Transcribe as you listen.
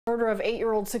Murder of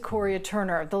 8-year-old Secoriea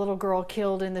Turner, the little girl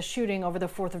killed in the shooting over the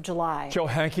 4th of July. Joe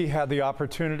Hankey had the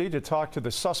opportunity to talk to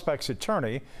the suspect's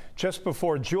attorney just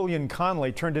before Julian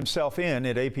Connolly turned himself in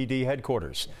at APD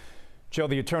headquarters. Joe,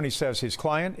 the attorney says his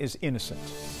client is innocent.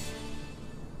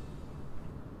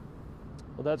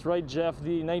 Well, that's right, Jeff.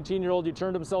 The 19-year-old who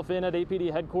turned himself in at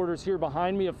APD headquarters here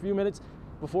behind me a few minutes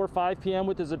before 5 p.m.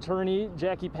 with his attorney,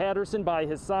 Jackie Patterson, by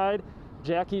his side.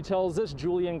 Jackie tells us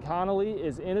Julian Connolly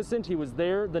is innocent. He was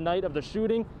there the night of the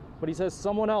shooting, but he says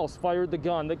someone else fired the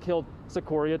gun that killed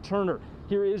Secoriea Turner.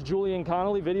 Here is Julian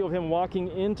Connolly, video of him walking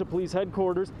into police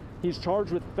headquarters. He's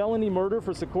charged with felony murder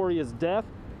for Secoriea's death,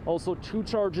 also 2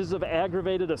 charges of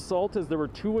aggravated assault, as there were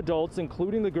 2 adults,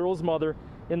 including the girl's mother,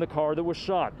 in the car that was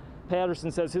shot.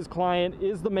 Patterson says his client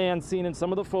is the man seen in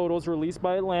some of the photos released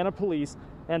by Atlanta police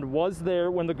and was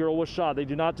there when the girl was shot. They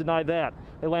do not deny that.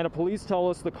 Atlanta police tell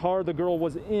us the car the girl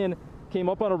was in came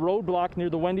up on a roadblock near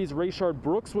the Wendy's Rayshard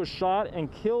Brooks was shot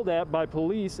and killed at by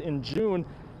police in June.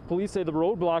 Police say the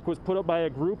roadblock was put up by a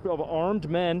group of armed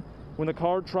men. When the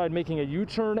car tried making a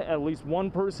U-turn, at least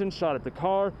 1 person shot at the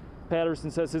car.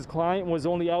 Patterson says his client was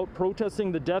only out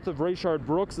protesting the death of Rayshard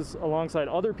Brooks alongside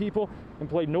other people and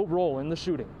played no role in the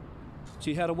shooting.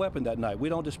 She had a weapon that night. We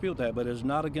don't dispute that, but it's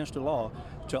not against the law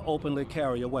to openly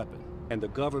carry a weapon. And the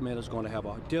government is going to have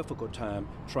a difficult time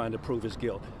trying to prove his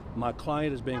guilt. My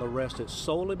client is being arrested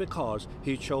solely because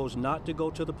he chose not to go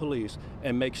to the police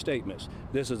and make statements.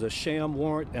 This is a sham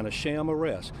warrant and a sham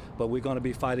arrest, but we're going to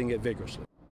be fighting it vigorously.